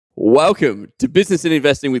Welcome to Business and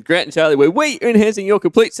Investing with Grant and Charlie, where we are enhancing your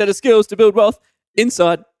complete set of skills to build wealth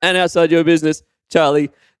inside and outside your business.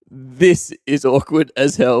 Charlie, this is awkward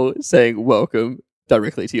as hell saying welcome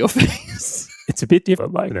directly to your face. It's a bit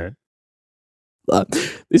different,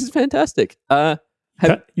 This is fantastic.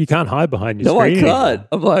 You can't hide behind your screen. No, I can't.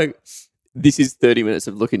 I'm like, this is 30 minutes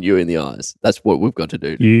of looking you in the eyes. That's what we've got to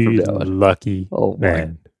do. You lucky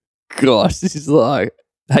man. Gosh, this is like,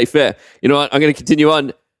 hey, fair. You know what? I'm going to continue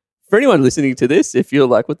on. For anyone listening to this, if you're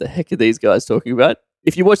like, what the heck are these guys talking about?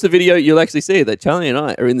 If you watch the video, you'll actually see that Charlie and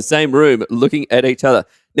I are in the same room looking at each other.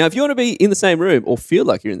 Now, if you want to be in the same room or feel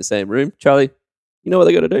like you're in the same room, Charlie, you know what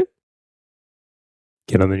they got to do?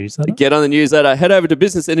 Get on the newsletter. Get on the newsletter. Head over to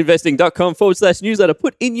businessandinvesting.com/newsletter.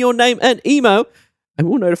 Put in your name and email, and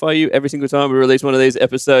we'll notify you every single time we release one of these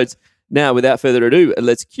episodes. Now, without further ado,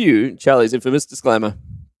 let's cue Charlie's infamous disclaimer.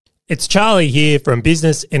 It's Charlie here from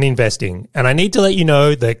Business and Investing, and I need to let you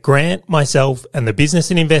know that Grant, myself, and the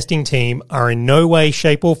Business and Investing team are in no way,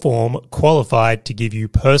 shape, or form qualified to give you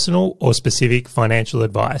personal or specific financial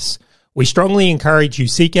advice. We strongly encourage you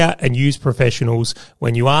seek out and use professionals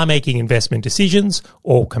when you are making investment decisions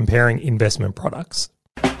or comparing investment products.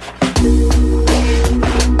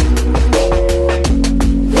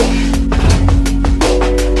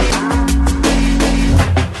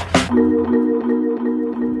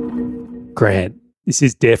 Grant, this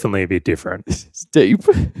is definitely a bit different. This is deep.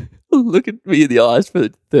 Look at me in the eyes for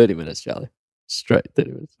 30 minutes, Charlie. Straight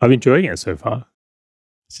 30 minutes. I'm enjoying it so far.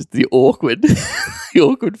 It's just the awkward, the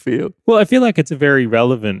awkward feel. Well, I feel like it's a very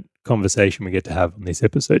relevant conversation we get to have on this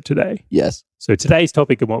episode today. Yes. So today's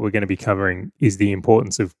topic and what we're going to be covering is the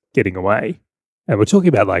importance of getting away. And we're talking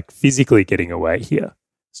about like physically getting away here.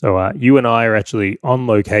 So you and I are actually on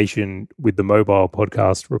location with the mobile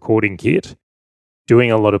podcast recording kit, doing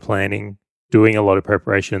a lot of planning, doing a lot of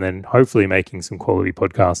preparation, and then hopefully making some quality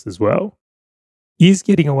podcasts as well. Is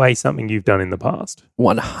getting away something you've done in the past?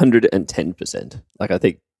 110%. Like, I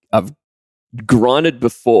think I've grinded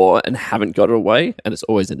before and haven't got it away, and it's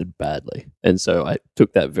always ended badly. And so I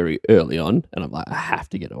took that very early on, and I'm like, I have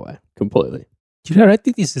to get away completely. You know, I don't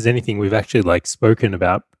think this is anything we've actually like spoken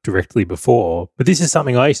about directly before, but this is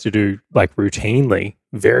something I used to do like routinely,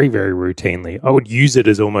 very, very routinely. I would use it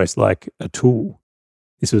as almost like a tool.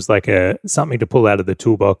 This was like something to pull out of the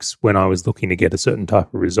toolbox when I was looking to get a certain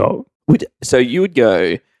type of result. So you would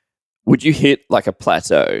go, would you hit like a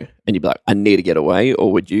plateau and you'd be like, I need to get away?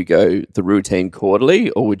 Or would you go the routine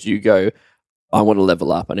quarterly? Or would you go, I want to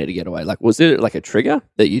level up, I need to get away? Like, was it like a trigger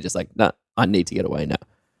that you just like, nah, I need to get away now?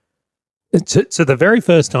 So the very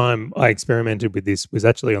first time I experimented with this was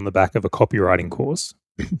actually on the back of a copywriting course.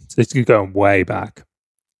 So it's going way back.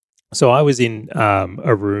 So I was in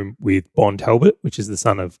a room with Bond Helbert, which is the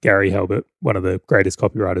son of Gary Helbert, one of the greatest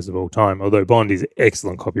copywriters of all time, although Bond is an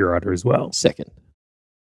excellent copywriter as well. Second.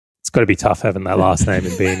 It's got to be tough having that last name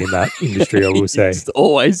and being in that industry, I will say. It's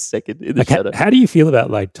always second in the shadow. How do you feel about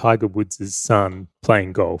like Tiger Woods' son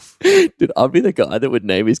playing golf? Dude, I'd be the guy that would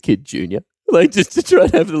name his kid Junior, like just to try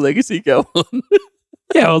and have the legacy go on.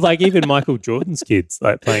 Yeah, or like even Michael Jordan's kids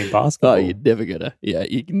like playing basketball. Oh, you're never gonna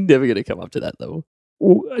come up to that level.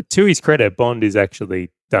 Well, to his credit, Bond has actually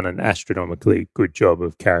done an astronomically good job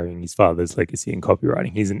of carrying his father's legacy in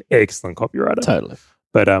copywriting. He's an excellent copywriter. Totally.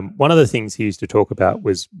 But one of the things he used to talk about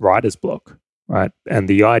was writer's block, right? And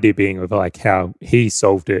the idea being of like how he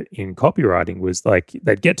solved it in copywriting was like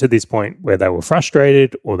they'd get to this point where they were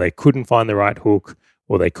frustrated or they couldn't find the right hook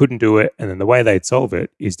or they couldn't do it. And then the way they'd solve it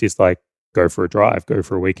is just like go for a drive, go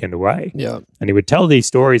for a weekend away. Yeah. And he would tell these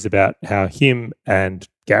stories about how him and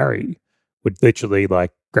Gary would literally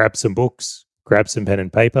like grab some books, grab some pen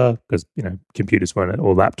and paper, because, you know, computers weren't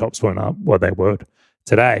or laptops weren't up what they were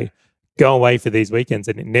today, go away for these weekends,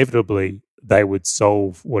 and inevitably they would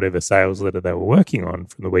solve whatever sales letter they were working on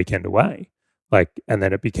from the weekend away. Like, and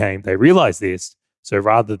then it became, they realized this. So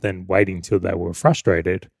rather than waiting till they were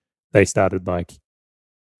frustrated, they started like,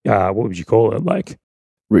 what would you call it? Like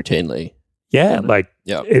routinely. Yeah. Like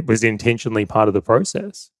it was intentionally part of the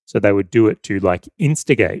process. So they would do it to like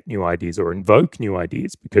instigate new ideas or invoke new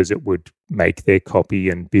ideas because it would make their copy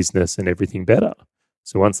and business and everything better.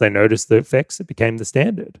 So once they noticed the effects, it became the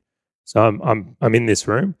standard. So I'm in this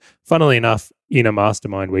room, funnily enough, in a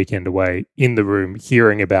mastermind weekend away, in the room,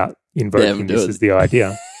 hearing about invoking this as the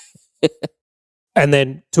idea, and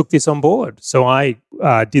then took this on board. So I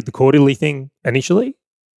did the quarterly thing initially,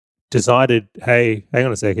 decided, hey, hang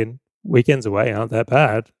on a second, weekends away aren't that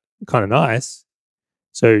bad, kind of nice.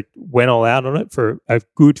 So went all out on it for a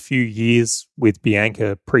good few years with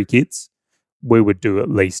Bianca pre-kids. We would do at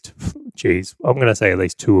least, I'm going to say at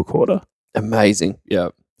least 2 a quarter. Amazing. Yeah.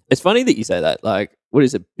 It's funny that you say that. Like, what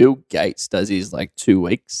is it? Bill Gates does his like 2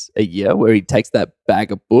 weeks a year where he takes that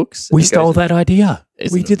bag of books. We stole that idea.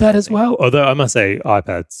 Isn't We it did that as amazing? well. Although I must say,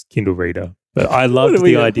 iPads, Kindle Reader. But I loved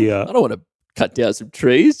the idea. I don't want to cut down some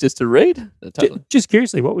trees just to read. No, totally. Just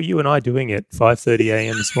curiously, what were you and I doing at 5:30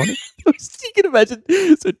 a.m. this morning? You can imagine.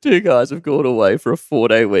 So 2 guys have gone away for a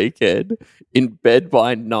 4-day weekend, in bed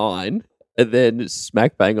by 9, and then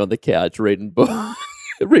smack bang on the couch reading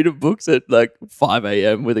books at like 5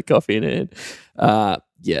 a.m. with a coffee in hand.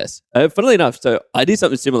 Yes. Funnily enough, so I did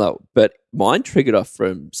something similar, but mine triggered off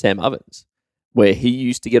from Sam Ovens, where he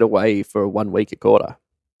used to get away for 1 week a quarter.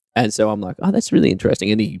 And so I'm like, oh, that's really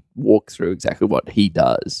interesting. And he walked through exactly what he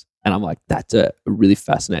does. And I'm like, that's a really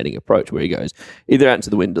fascinating approach where he goes either out into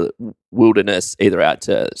the wilderness, either out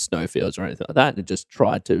to snowfields or anything like that, and just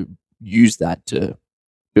tried to use that to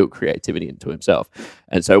build creativity into himself.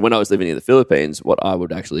 And so when I was living in the Philippines, what I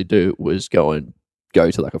would actually do was go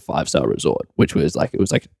to like a 5-star resort, which was like, it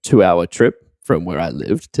was like a 2-hour trip from where I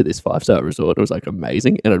lived to this 5-star resort. It was like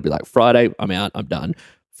amazing. And it'd be like, Friday, I'm out, I'm done.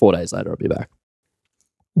 4 days later, I'll be back.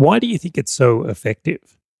 Why do you think it's so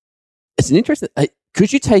effective? It's an interesting,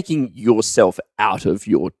 because you're taking yourself out of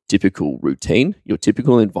your typical routine, your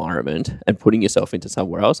typical environment, and putting yourself into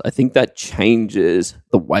somewhere else. I think that changes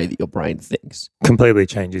the way that your brain thinks. Completely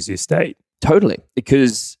changes your state. Totally.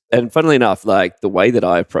 Because, and funnily enough, like the way that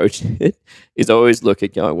I approach it is always look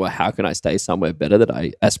at going, well, how can I stay somewhere better that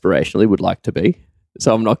I aspirationally would like to be?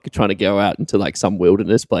 So I'm not trying to go out into like some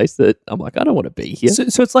wilderness place that I'm like, I don't want to be here.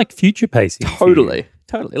 So it's like future pacing. Totally.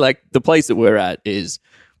 Like the place that we're at is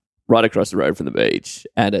right across the road from the beach,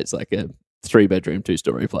 and it's like a 3-bedroom,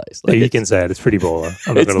 2-story place. Like you can say it. It's pretty baller.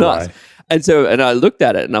 I'm not it's going to nice. lie. And I looked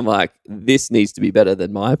at it and I'm like, this needs to be better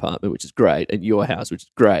than my apartment, which is great, and your house, which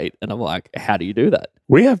is great. And I'm like, how do you do that?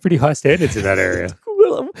 We have pretty high standards in that area.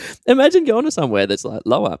 Well, imagine going to somewhere that's like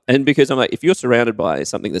lower. And because I'm like, if you're surrounded by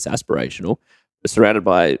something that's aspirational, surrounded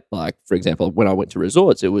by, like, for example, when I went to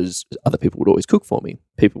resorts, it was other people would always cook for me.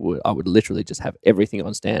 I would literally just have everything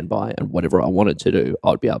on standby, and whatever I wanted to do, I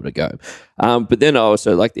would be able to go. But then I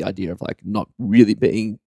also like the idea of like not really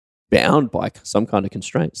being bound by some kind of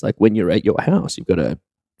constraints. Like when you're at your house, you've got to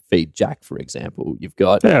feed Jack, for example. You've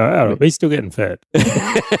got he's still getting fed.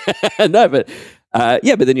 No, but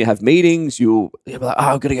but then you have meetings. You'll be like,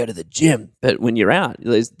 oh, I've got to go to the gym. But when you're out,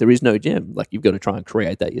 there is no gym. Like you've got to try and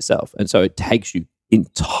create that yourself. And so it takes you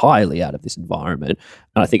entirely out of this environment.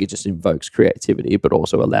 And I think it just invokes creativity, but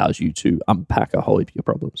also allows you to unpack a whole heap of your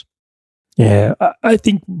problems. Yeah, I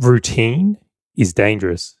think routine is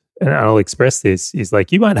dangerous. And I'll express this, is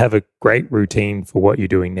like you might have a great routine for what you're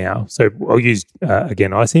doing now. So I'll use,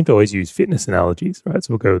 again, I seem to always use fitness analogies, right?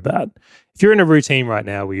 So we'll go with that. If you're in a routine right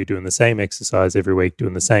now where you're doing the same exercise every week,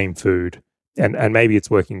 doing the same food, and maybe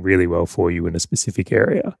it's working really well for you in a specific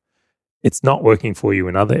area, it's not working for you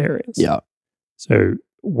in other areas. Yeah. So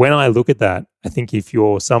when I look at that, I think if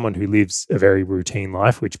you're someone who lives a very routine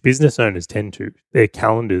life, which business owners tend to, their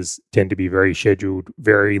calendars tend to be very scheduled,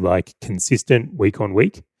 very like consistent week on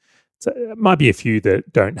week. So it might be a few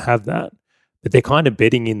that don't have that, but they're kind of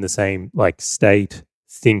bedding in the same like state,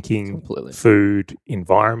 thinking, Completely. food,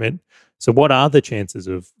 environment. So what are the chances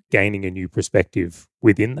of gaining a new perspective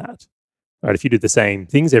within that? Right? If you do the same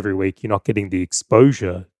things every week, you're not getting the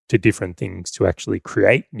exposure to different things to actually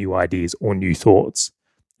create new ideas or new thoughts.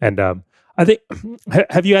 And I think,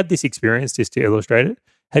 have you had this experience, just to illustrate it?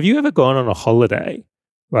 Have you ever gone on a holiday,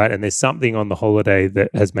 right? And there's something on the holiday that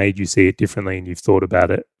has made you see it differently and you've thought about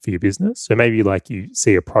it for your business. So maybe like you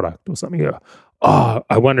see a product or something, you go, oh,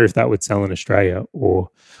 I wonder if that would sell in Australia, or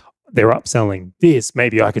they're upselling this.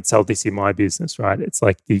 Maybe I could sell this in my business, right? It's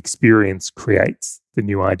like the experience creates the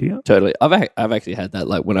new idea. Totally. I've actually had that,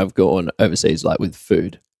 like when I've gone overseas, like with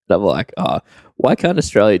food. And I'm like, why can't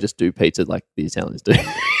Australia just do pizza like the Italians do?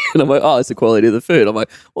 And I'm like, it's the quality of the food. I'm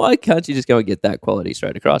like, why can't you just go and get that quality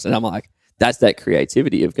straight across? And I'm like, that's that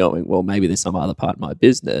creativity of going, well, maybe there's some other part of my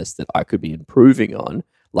business that I could be improving on,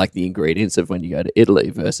 like the ingredients of when you go to Italy,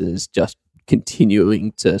 versus just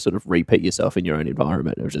continuing to sort of repeat yourself in your own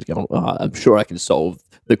environment. Of just going, I'm sure I can solve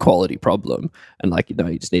the quality problem. And like, you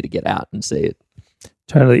just need to get out and see it.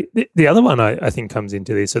 Totally. The other one I think comes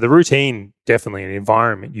into this. So the routine, definitely an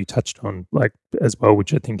environment you touched on like as well,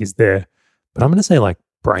 which I think is there. But I'm going to say like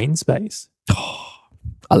brain space.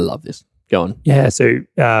 I love this. Go on. Yeah. So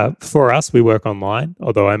for us, we work online,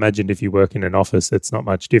 although I imagined if you work in an office, it's not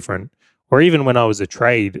much different. Or even when I was a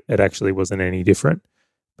trade, it actually wasn't any different.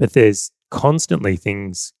 But there's constantly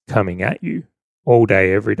things coming at you all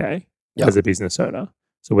day, every day as a business owner.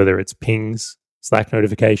 So whether it's pings, Slack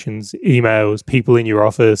notifications, emails, people in your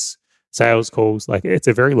office, sales calls, like it's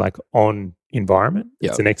a very like on environment. Yep.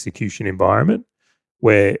 It's an execution environment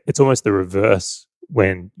where it's almost the reverse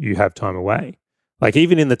when you have time away. Like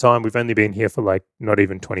even in the time, we've only been here for like not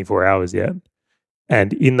even 24 hours yet.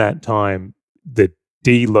 And in that time, the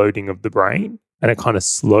deloading of the brain, and it kind of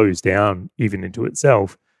slows down even into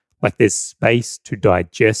itself. Like there's space to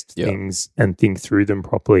digest things and think through them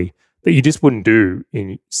properly that you just wouldn't do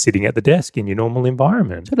in sitting at the desk in your normal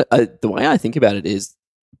environment. The way I think about it is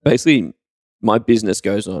basically my business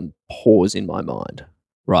goes on pause in my mind,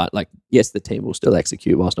 right? Like, yes, the team will still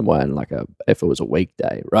execute whilst I'm away, and if it was a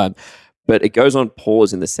weekday, right? But it goes on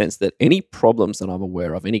pause in the sense that any problems that I'm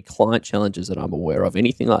aware of, any client challenges that I'm aware of,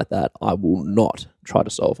 anything like that, I will not try to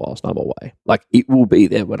solve whilst I'm away. Like it will be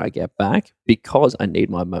there when I get back because I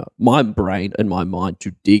need my brain and my mind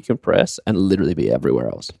to decompress and literally be everywhere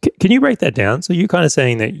else. Can you break that down? So you're kind of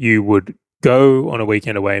saying that you would go on a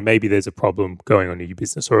weekend away, maybe there's a problem going on in your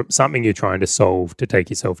business or something you're trying to solve to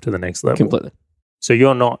take yourself to the next level. Completely. So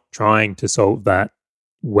you're not trying to solve that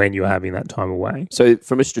when you're having that time away? So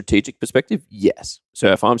from a strategic perspective, yes.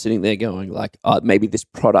 So if I'm sitting there going like, maybe this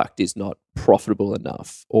product is not profitable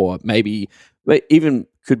enough, or maybe even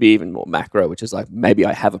could be even more macro, which is like, maybe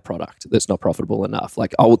I have a product that's not profitable enough.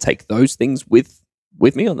 Like I will take those things with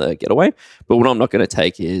me on the getaway. But what I'm not going to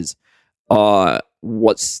take is,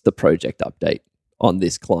 what's the project update on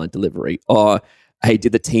this client delivery? Or, hey,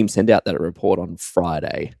 did the team send out that report on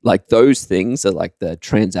Friday? Like those things are like the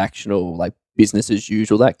transactional, like business as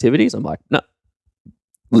usual activities. I'm like, no,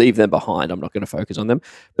 leave them behind. I'm not going to focus on them.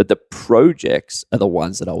 But the projects are the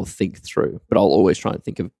ones that I will think through. But I'll always try and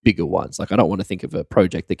think of bigger ones. Like I don't want to think of a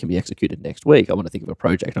project that can be executed next week. I want to think of a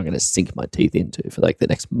project I'm going to sink my teeth into for like the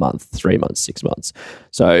next month, 3 months, 6 months.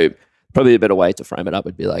 So probably a better way to frame it up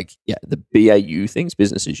would be like, yeah, the BAU things,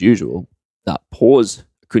 business as usual, pause,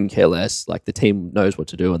 couldn't care less. Like the team knows what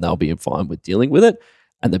to do and they'll be fine with dealing with it.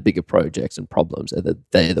 And the bigger projects and problems,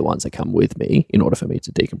 they're the ones that come with me in order for me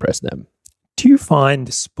to decompress them. Do you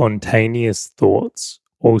find spontaneous thoughts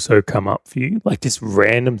also come up for you? Like just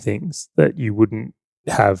random things that you wouldn't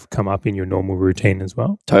have come up in your normal routine as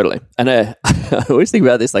well? Totally. And I always think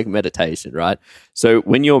about this like meditation, right? So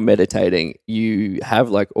when you're meditating, you have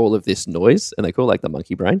like all of this noise, and they call it like the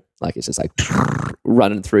monkey brain. Like it's just like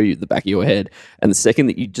running through the back of your head. And the second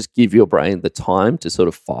that you just give your brain the time to sort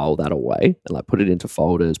of file that away and like put it into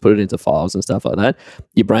folders, put it into files and stuff like that,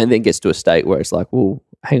 your brain then gets to a state where it's like, well,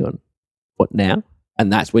 hang on, what now?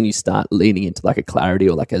 And that's when you start leaning into like a clarity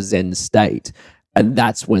or like a Zen state. And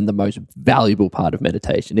that's when the most valuable part of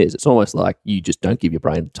meditation is. It's almost like you just don't give your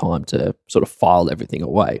brain time to sort of file everything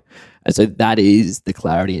away. And so that is the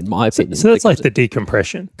clarity, in my opinion. So that's like the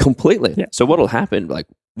decompression. Completely. Yeah. So what will happen, like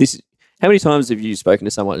this, how many times have you spoken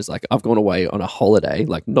to someone who's like, I've gone away on a holiday,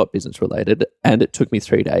 like not business related, and it took me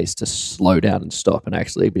 3 days to slow down and stop and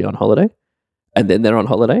actually be on holiday? And then they're on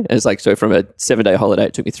holiday. And it's like, so from a 7-day holiday,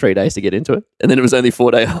 it took me 3 days to get into it. And then it was only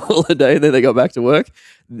 4-day holiday. And then they got back to work.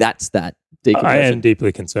 That's that decompression. I am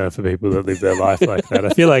deeply concerned for people that live their life like that.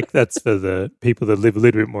 I feel like that's for the people that live a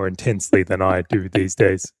little bit more intensely than I do these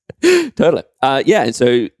days. Totally. Yeah. And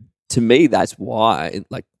so to me, that's why,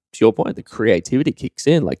 like to your point, the creativity kicks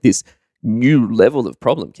in. Like this new level of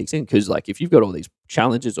problem kicks in. Because like if you've got all these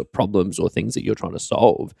challenges or problems or things that you're trying to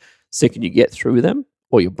solve, second you get through them,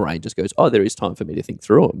 or your brain just goes, oh, there is time for me to think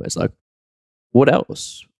through them. It's like, what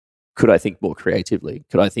else? Could I think more creatively?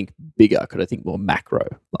 Could I think bigger? Could I think more macro?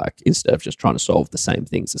 Like instead of just trying to solve the same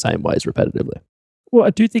things the same ways repetitively. Well, I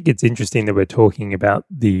do think it's interesting that we're talking about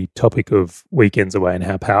the topic of weekends away and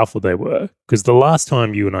how powerful they were. Because the last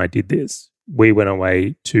time you and I did this, we went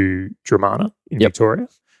away to Dramana in Victoria,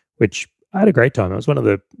 which I had a great time. It was one of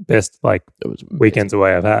the best weekends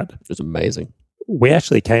away I've had. It was amazing. We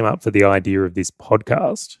actually came up for the idea of this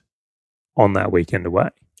podcast on that weekend away.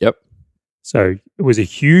 Yep. So it was a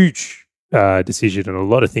huge decision and a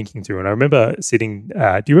lot of thinking through. And I remember sitting,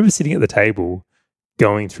 do you remember sitting at the table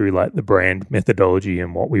going through like the brand methodology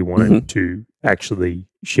and what we wanted to actually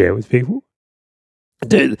share with people?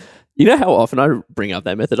 Dude, you know how often I bring up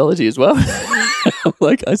that methodology as well? I'm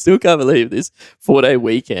like, I still can't believe this 4-day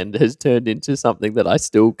weekend has turned into something that I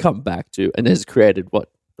still come back to and has created what?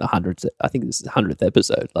 100th, I think this is the 100th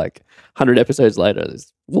episode. Like 100 episodes later,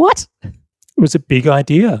 what? It was a big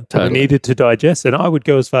idea that we Totally. needed to digest. And I would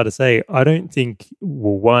go as far to say, I don't think,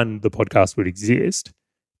 well, one, the podcast would exist,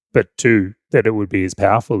 but two, that it would be as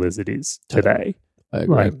powerful as it is today. I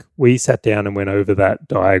agree. Like we sat down and went over that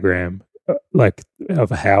diagram, of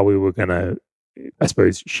how we were going to, I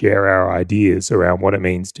suppose, share our ideas around what it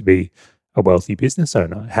means to be a wealthy business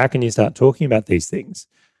owner. How can you start talking about these things?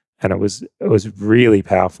 And it was really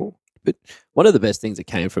powerful. But one of the best things that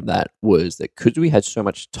came from that was that because we had so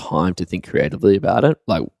much time to think creatively about it,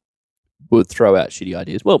 like we'd throw out shitty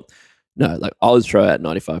ideas. Well, no, like I would throw out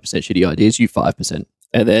 95% shitty ideas, you 5%.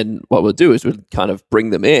 And then what we'll do is we'll kind of bring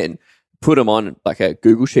them in, put them on like a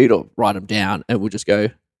Google sheet or write them down, and we'll just go,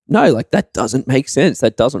 no, like that doesn't make sense.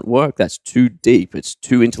 That doesn't work. That's too deep. It's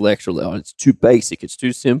too intellectual. It's too basic. It's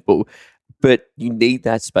too simple. But you need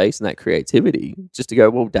that space and that creativity just to go,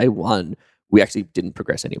 well, day one, we actually didn't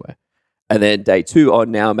progress anywhere. And then day two, oh,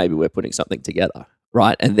 now maybe we're putting something together,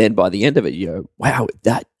 right? And then by the end of it, you go, wow,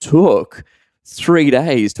 that took 3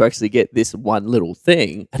 days to actually get this one little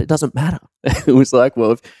thing, and it doesn't matter. It was like,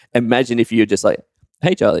 well, imagine if you're just like,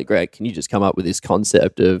 hey, Charlie, Greg, can you just come up with this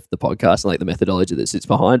concept of the podcast and like the methodology that sits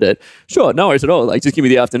behind it? Sure, no worries at all. Like, just give me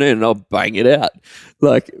the afternoon and I'll bang it out.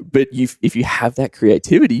 Like, but if you have that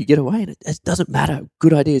creativity, you get away, and it doesn't matter.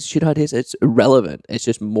 Good ideas, shit ideas, it's irrelevant. It's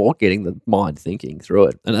just more getting the mind thinking through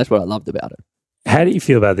it. And that's what I loved about it. How do you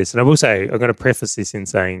feel about this? And I will say, I'm going to preface this in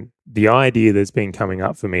saying the idea that's been coming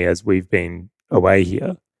up for me as we've been away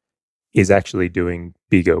here is actually doing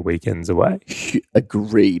bigger weekends away.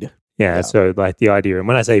 Agreed. Yeah, so like the idea, and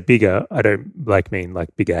when I say bigger, I don't mean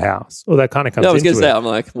like bigger house. Or that kind of comes into it. I was going to say, I'm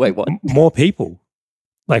like, wait, what? More people.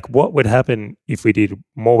 Like what would happen if we did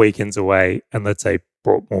more weekends away and let's say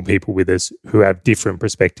brought more people with us who have different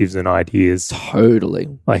perspectives and ideas? Totally.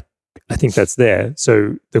 Like I think that's there.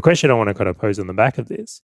 So the question I want to kind of pose on the back of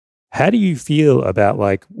this, how do you feel about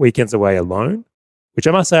like weekends away alone, which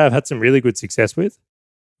I must say I've had some really good success with,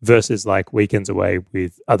 versus like weekends away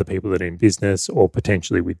with other people that are in business or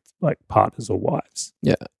potentially with like partners or wives?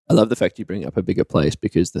 Yeah. I love the fact you bring up a bigger place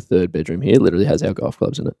because the third bedroom here literally has our golf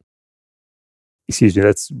clubs in it. Excuse me,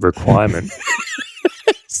 that's requirement.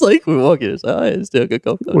 It's like we walk in and say, oh, yeah, still got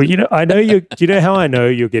golf clubs. Well, do you know how I know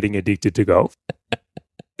you're getting addicted to golf?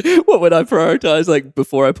 What would I prioritize? Like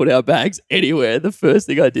before I put our bags anywhere, the first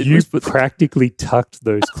thing I did was practically tucked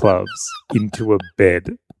those clubs into a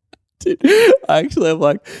bed. Dude, actually, I'm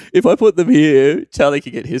like, if I put them here, Charlie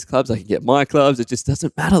can get his clubs, I can get my clubs. It just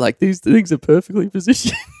doesn't matter. Like these things are perfectly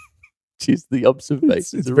positioned. She's the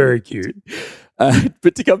observation. It's very cute.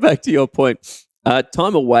 But to come back to your point,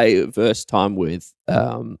 time away versus time with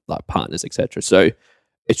like partners, etc. So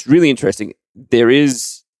it's really interesting. There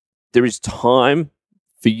is time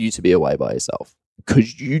for you to be away by yourself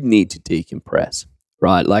because you need to decompress,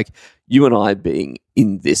 right? Like you and I being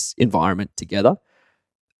in this environment together.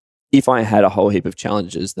 If I had a whole heap of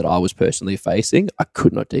challenges that I was personally facing, I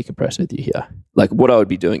could not decompress with you here. Like what I would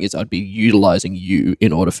be doing is I'd be utilizing you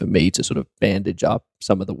in order for me to sort of bandage up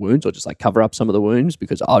some of the wounds or just like cover up some of the wounds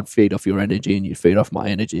because I'd feed off your energy and you'd feed off my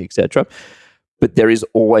energy, etc. But there is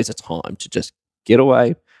always a time to just get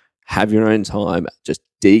away, have your own time, just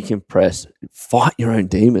decompress, fight your own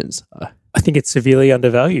demons. I think it's severely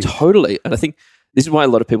undervalued. Totally. And I think this is why a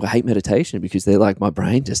lot of people hate meditation because they're like, my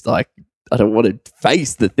brain just like, I don't want to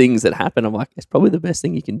face the things that happen. I'm like, it's probably the best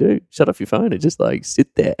thing you can do. Shut off your phone and just like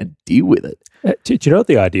sit there and deal with it. Do you know what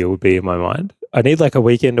the ideal would be in my mind? I need like a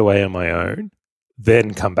weekend away on my own,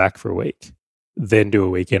 then come back for a week, then do a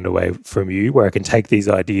weekend away from you where I can take these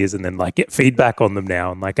ideas and then like get feedback on them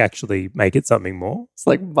now and like actually make it something more. It's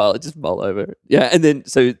like just mull over it. Yeah. And then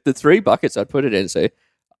so the 3 buckets I'd put it in. So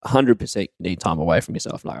 100% you need time away from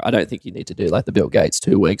yourself. Like, I don't think you need to do like the Bill Gates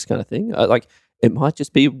 2 weeks kind of thing. Like it might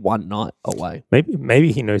just be one night away.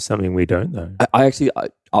 Maybe he knows something we don't know. I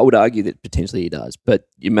would argue that potentially he does. But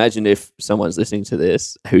imagine if someone's listening to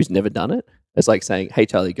this who's never done it. It's like saying, hey,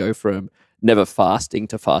 Charlie, go from never fasting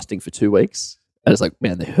to fasting for 2 weeks. And it's like,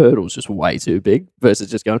 man, the hurdle's just way too big versus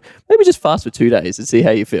just going, maybe just fast for 2 days and see how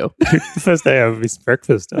you feel. The first day I missed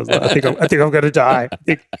breakfast, I was like, I think I'm going to die.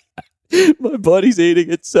 My body's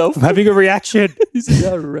eating itself. I'm having a reaction. This is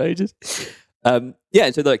outrageous. Yeah,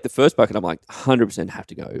 so like the first bucket, I'm like 100% have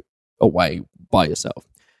to go away by yourself.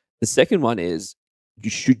 The second one is you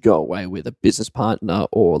should go away with a business partner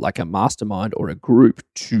or like a mastermind or a group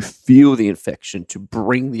to feel the infection, to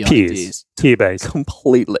bring the ideas. Tier-based.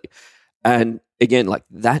 Completely. And again, like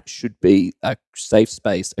that should be a safe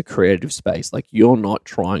space, a creative space. Like you're not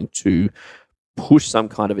trying to push some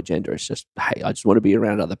kind of agenda. It's just, hey, I just want to be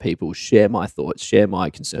around other people, share my thoughts, share my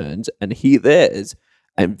concerns, and hear theirs.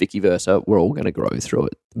 And vice versa, we're all going to grow through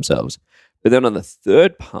it themselves. But then on the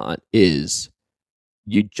third part is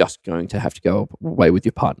you're just going to have to go away with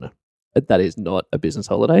your partner. That is not a business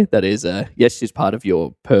holiday. That is, yes, she's part of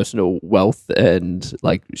your personal wealth and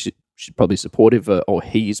like she's probably supportive or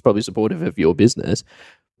he's probably supportive of your business.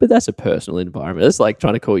 But that's a personal environment. It's like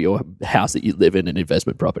trying to call your house that you live in an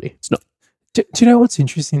investment property. It's not. Do you know what's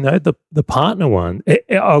interesting though? The partner one,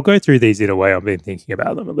 I'll go through these in a way I've been thinking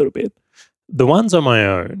about them a little bit. The ones on my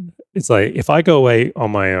own, It's like if I go away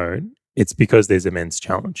on my own, it's because there's immense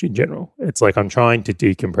challenge in general. It's like I'm trying to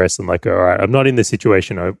decompress and like, all right, I'm not in the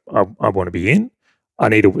situation I want to be in. I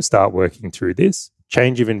need to start working through this.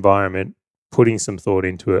 Change of environment, putting some thought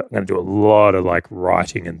into it. I'm going to do a lot of like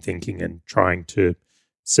writing and thinking and trying to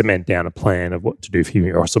cement down a plan of what to do for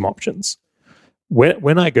me or some options.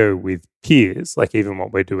 When I go with peers, like even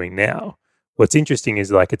what we're doing now, what's interesting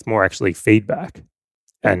is like it's more actually feedback.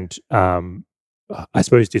 And I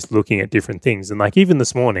suppose just looking at different things. And like even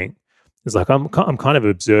this morning, it's like I'm kind of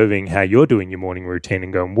observing how you're doing your morning routine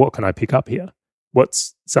and going, what can I pick up here?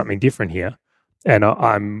 What's something different here? And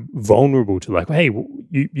I'm vulnerable to like, hey,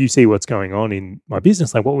 you see what's going on in my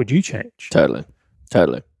business. Like, what would you change? Totally.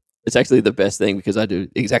 It's actually the best thing because I do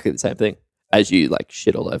exactly the same thing as you like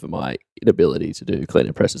shit all over my inability to do clean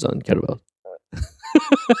and presses on kettlebells.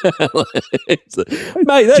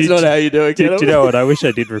 Mate, that's not how you do it. Do you know what? I wish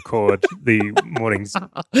I did record the mornings.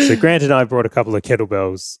 So Grant and I brought a couple of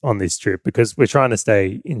kettlebells on this trip because we're trying to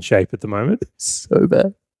stay in shape at the moment. So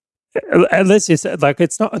bad. And let's just like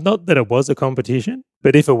it's not that it was a competition,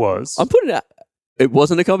 but if it was, I'm putting it. It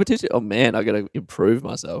wasn't a competition. Oh man, I got to improve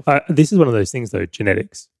myself. This is one of those things, though.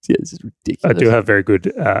 Genetics. Yeah, this is ridiculous. I do have very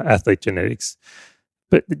good athlete genetics,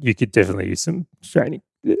 but you could definitely use some training.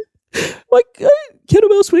 Like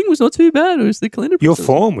kettlebell swing was not too bad. It was the cleaner. Your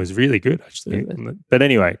form was really good, actually. Yeah. But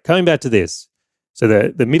anyway, coming back to this, so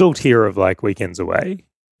the middle tier of like weekends away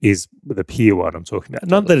is the peer one I'm talking about.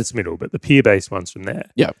 Not that it's middle, but the peer based ones from there.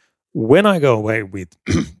 Yeah. When I go away with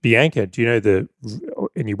Bianca, do you know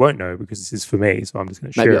and you won't know because this is for me, so I'm just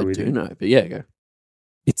going to share it with you. Maybe I do know, but yeah, go.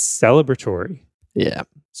 It's celebratory. Yeah.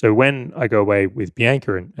 So when I go away with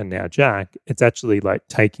Bianca and now Jack, it's actually like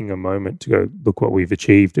taking a moment to go, look what we've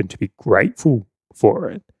achieved and to be grateful for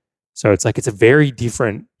it. So it's like it's a very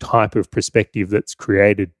different type of perspective that's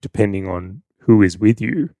created depending on who is with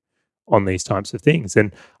you on these types of things.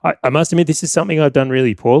 And I must admit, this is something I've done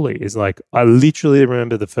really poorly, is like I literally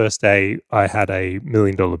remember the first day I had a $1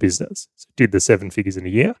 million business. So did the 7 figures in a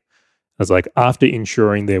year. I was like, after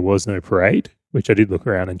ensuring there was no parade, which I did look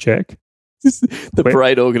around and check. The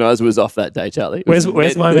parade organizer was off that day, Charlie. Where's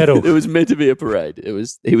my medal? It was meant to be a parade.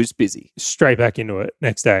 He was busy. Straight back into it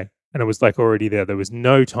next day. And it was like already there. There was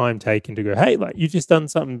no time taken to go, hey, like you've just done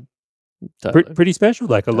something pretty special.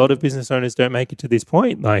 Like a lot of business owners don't make it to this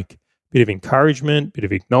point. Like bit of encouragement, bit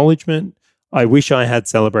of acknowledgement. I wish I had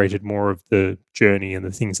celebrated more of the journey and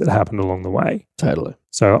the things that happened along the way. Totally.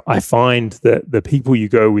 So I find that the people you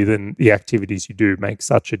go with and the activities you do make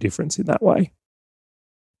such a difference in that way.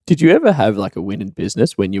 Did you ever have like a win in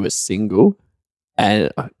business when you were single?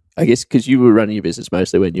 And I guess because you were running your business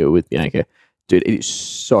mostly when you were with Bianca. Dude, it is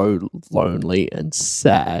so lonely and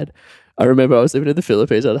sad. I remember I was living in the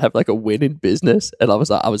Philippines. I'd have like a win in business, and I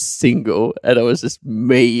was single, and I was just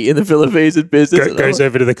me in the Philippines in business. Goes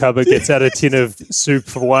over to the cupboard, gets out a tin of soup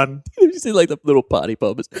for one. You see like the little party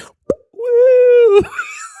poppers. Woo!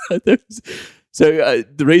 So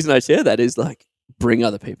the reason I share that is like bring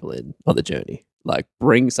other people in on the journey. Like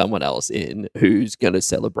bring someone else in who's going to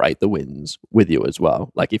celebrate the wins with you as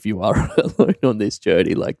well. Like if you are alone on this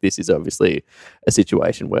journey, like this is obviously a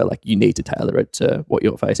situation where like you need to tailor it to what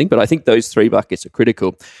you're facing. But I think those 3 buckets are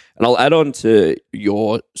critical. And I'll add on to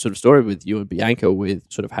your sort of story with you and Bianca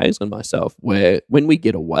with sort of Hazel and myself, where when we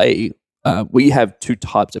get away, we have 2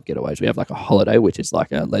 types of getaways. We have like a holiday, which is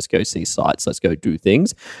like a let's go see sights, let's go do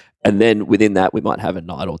things. And then within that, we might have a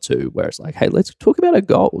night or 2 where it's like, hey, let's talk about our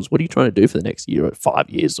goals. What are you trying to do for the next year or 5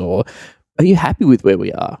 years? Or are you happy with where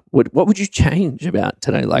we are? What would you change about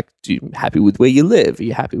today? Like, are you happy with where you live? Are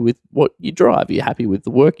you happy with what you drive? Are you happy with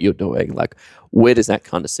the work you're doing? Like, where does that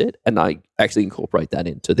kind of sit? And I actually incorporate that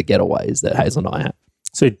into the getaways that Hazel and I have.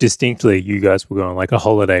 So distinctly, you guys were going on like a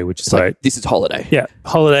holiday, which is like this is holiday. Yeah,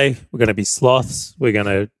 holiday. We're going to be sloths. We're going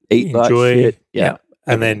to eat, enjoy. Shit. Yeah.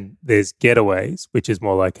 And then there's getaways, which is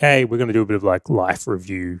more like, hey, we're going to do a bit of like life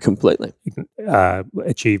review. Completely.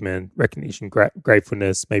 Achievement, recognition,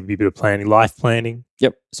 gratefulness, maybe a bit of planning, life planning.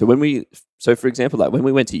 Yep. So for example, like when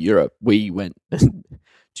we went to Europe, we went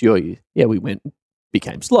we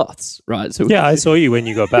became sloths, right? So I saw you when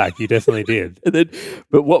you got back. You definitely did.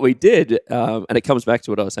 But what we did, and it comes back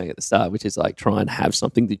to what I was saying at the start, which is like try and have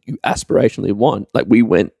something that you aspirationally want. Like we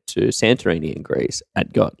went to Santorini in Greece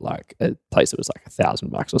and got like a place that was like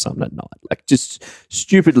 $1,000 or something at night, like just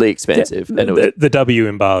stupidly expensive. Yeah, and it was the W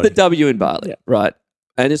in Bali. The W in Bali, right?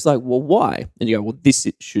 And it's like, well, why? And you go, well, this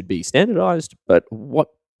should be standardized, but what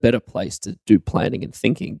better place to do planning and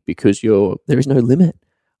thinking because there is no limit.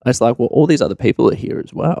 And it's like, well, all these other people are here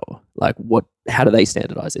as well. Like, how do they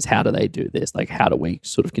standardize this? How do they do this? Like, how do we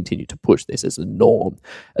sort of continue to push this as a norm,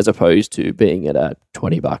 as opposed to being at a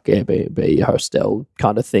 $20 Airbnb hostel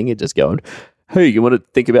kind of thing and just going, hey, you want to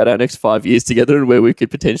think about our next 5 years together and where we could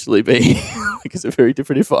potentially be? Like, it's a very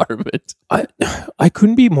different environment. I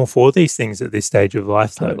couldn't be more for these things at this stage of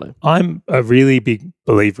life, though. Totally. I'm a really big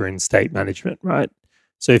believer in state management, right?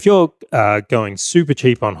 So if you're going super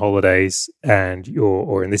cheap on holidays and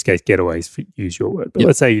or in this case, getaways, use your word, but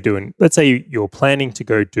let's say you're planning to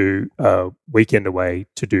go do a weekend away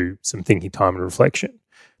to do some thinking time and reflection.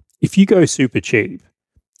 If you go super cheap,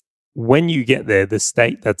 when you get there, the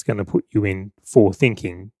state that's going to put you in for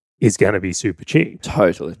thinking is going to be super cheap.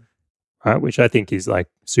 Totally. Right, which I think is like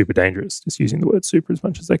super dangerous, just using the word super as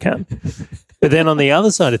much as I can. But then on the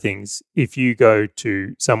other side of things, if you go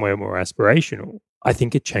to somewhere more aspirational, I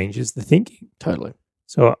think it changes the thinking. Totally.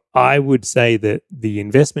 So I would say that the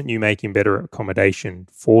investment you make in better accommodation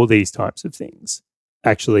for these types of things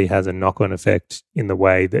actually has a knock-on effect in the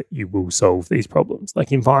way that you will solve these problems.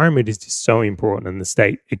 Like, environment is just so important, and the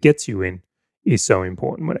state it gets you in is so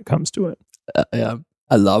important when it comes to it.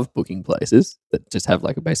 I love booking places that just have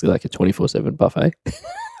basically like a 24/7 buffet.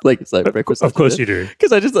 Like, it's like breakfast. Of course you do.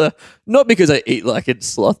 Because I just, not because I eat like a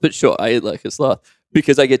sloth, but sure, I eat like a sloth.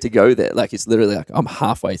 Because I get to go there. Like, it's literally like I'm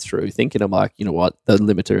halfway through thinking, I'm like, you know what? The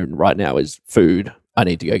limiter right now is food. I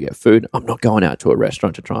need to go get food. I'm not going out to a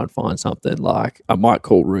restaurant to try and find something. Like, I might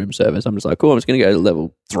call room service. I'm just like, cool, I'm just going to go to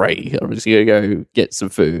level 3. I'm just going to go get some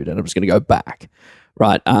food and I'm just going to go back.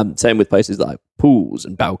 Right. Same with places like pools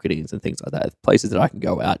and balconies and things like that. Places that I can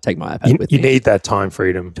go out, take my iPad with me. You need that time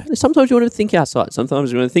freedom. Sometimes you want to think outside.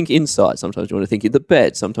 Sometimes you want to think inside. Sometimes you want to think in the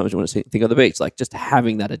bed. Sometimes you want to think on the beach. Like, just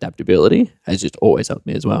having that adaptability has just always helped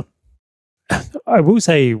me as well. I will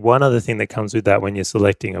say one other thing that comes with that when you're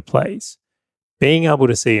selecting a place, being able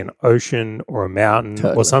to see an ocean or a mountain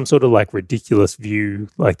or some sort of like ridiculous view,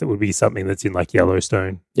 like that would be something that's in like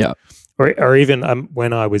Yellowstone. Yeah. Or even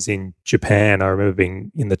when I was in Japan, I remember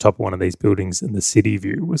being in the top of one of these buildings and the city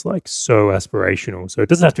view was like so aspirational. So it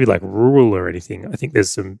doesn't have to be like rural or anything. I think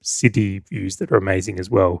there's some city views that are amazing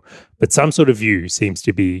as well. But some sort of view seems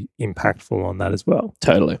to be impactful on that as well.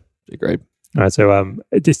 Totally. Agreed. All right. So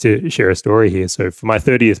just to share a story here. So for my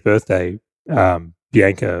 30th birthday,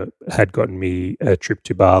 Bianca had gotten me a trip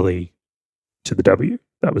to Bali to the W.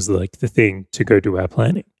 That was like the thing to go do our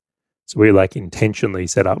planning. So we like intentionally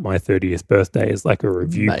set up my 30th birthday as like a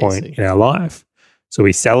review point in our life. So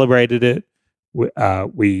we celebrated it.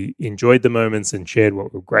 We enjoyed the moments and shared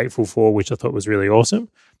what we're grateful for, which I thought was really awesome.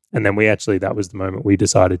 And then that was the moment we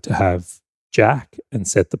decided to have Jack and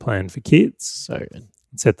set the plan for kids. So good.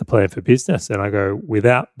 And set the plan for business. And I go,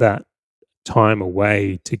 without that time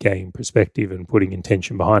away to gain perspective and putting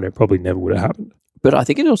intention behind it, probably never would have happened. But I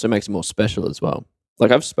think it also makes it more special as well. Like,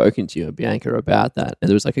 I've spoken to you and Bianca about that, and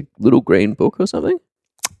there was like a little green book or something.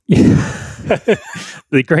 Yeah.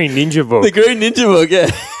 The Green Ninja book. The Green Ninja book, yeah.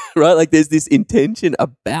 Right? Like, there's this intention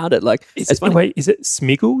about it. Like, is it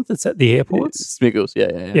Smiggle that's at the airport? Smiggles,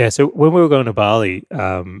 yeah. Yeah, so when we were going to Bali,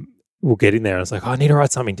 we'll get in there, and I was like, I need to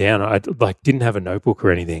write something down. I didn't have a notebook or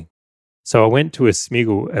anything. So I went to a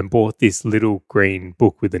Smiggle and bought this little green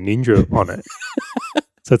book with a ninja on it.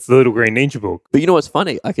 So it's the little green ninja book. But you know what's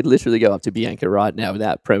funny? I could literally go up to Bianca right now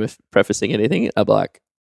without prefacing anything. I'm like,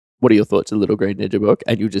 what are your thoughts of the little green ninja book?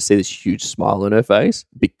 And you'll just see this huge smile on her face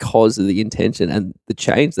because of the intention and the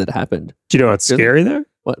change that happened. Do you know what's scary though?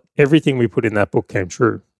 What? Everything we put in that book came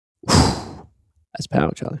true. That's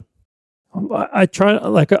power, Charlie.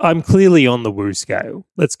 I'm clearly on the woo scale.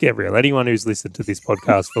 Let's get real. Anyone who's listened to this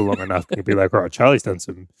podcast for long enough can be like, all right, Charlie's done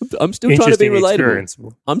some I'm still trying to be relatable. Experience.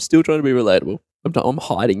 I'm still trying to be relatable. I'm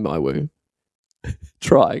hiding my woo.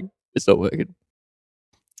 Trying. It's not working.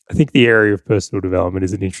 I think the area of personal development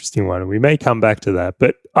is an interesting one, and we may come back to that.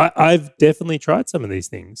 But I've definitely tried some of these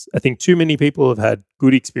things. I think too many people have had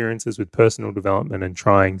good experiences with personal development and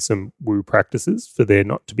trying some woo practices for there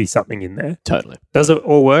not to be something in there. Totally. Does it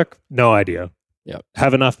all work? No idea. Yeah.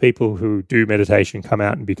 Have enough people who do meditation come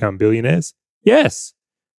out and become billionaires? Yes.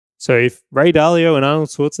 So if Ray Dalio and Arnold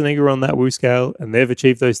Schwarzenegger are on that woo scale and they've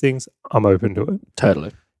achieved those things, I'm open to it.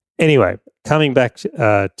 Totally. Anyway, coming back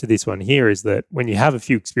to this one here is that when you have a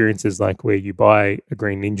few experiences like where you buy a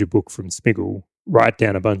Green Ninja book from Smiggle, write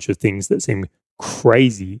down a bunch of things that seem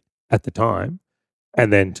crazy at the time,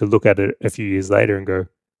 and then to look at it a few years later and go,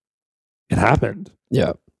 it happened.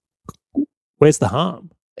 Yeah. Where's the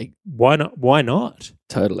harm? Why not? Why not?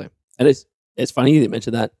 Totally. And it's funny you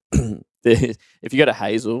mentioned that. If you go to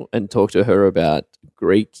Hazel and talk to her about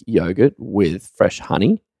Greek yogurt with fresh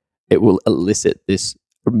honey, it will elicit this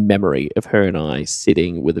memory of her and I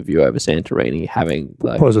sitting with a view over Santorini having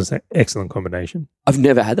like... Pause and say, excellent combination. I've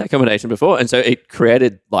never had that combination before. And so it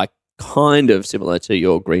created like kind of similar to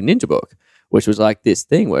your Green Ninja book, which was like this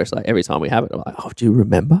thing where it's like every time we have it, I'm like, oh, do you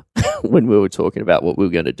remember when we were talking about what we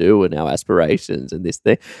were going to do and our aspirations and this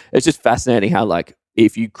thing? It's just fascinating how like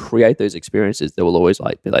if you create those experiences, there will always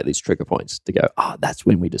like be like these trigger points to go, oh, that's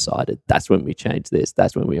when we decided. That's when we changed this.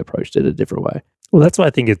 That's when we approached it a different way. Well, that's why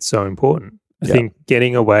I think it's so important. I think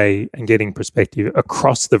getting away and getting perspective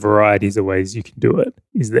across the varieties of ways you can do it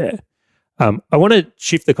is there. I want to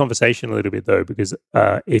shift the conversation a little bit though, because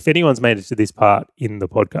if anyone's made it to this part in the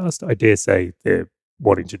podcast, I dare say they're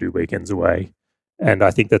wanting to do weekends away. And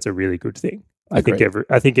I think that's a really good thing. I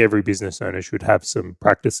think every business owner should have some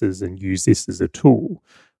practices and use this as a tool.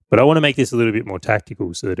 But I want to make this a little bit more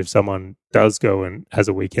tactical so that if someone does go and has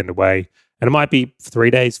a weekend away, and it might be 3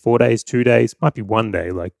 days, 4 days, 2 days, might be 1 day,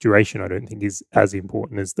 like duration I don't think is as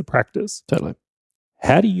important as the practice. Totally.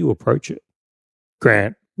 How do you approach it?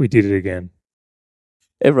 Grant, we did it again.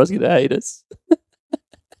 Everyone's going to hate us.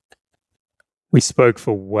 We spoke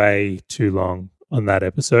for way too long on that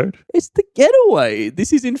episode. It's the getaway.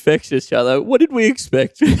 This is infectious, Charlo. What did we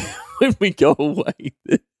expect when we go away?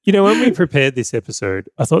 You know, when we prepared this episode,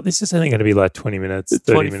 I thought this is only going to be like 20 minutes,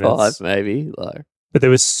 30 25 minutes. maybe. Like. But there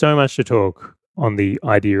was so much to talk on the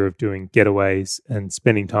idea of doing getaways and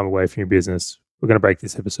spending time away from your business. We're going to break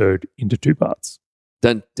this episode into 2 parts.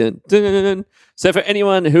 Dun, dun, dun, dun, dun. So for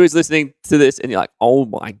anyone who is listening to this and you're like, oh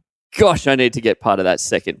my gosh, I need to get part of that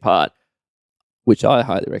second part, which I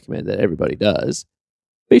highly recommend that everybody does,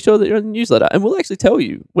 be sure that you're on the newsletter and we'll actually tell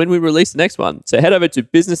you when we release the next one. So head over to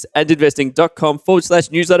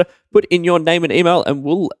businessandinvesting.com/newsletter, put in your name and email and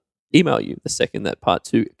we'll email you the second that part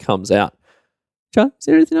 2 comes out. Charlie, is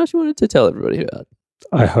there anything else you wanted to tell everybody about?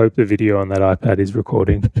 I hope the video on that iPad is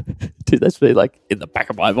recording. Dude, that's really like in the back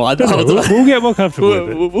of my mind. We'll get more comfortable with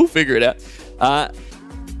it. We'll figure it out.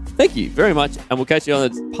 Thank you very much and we'll catch you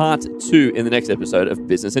on part 2 in the next episode of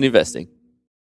Business and Investing.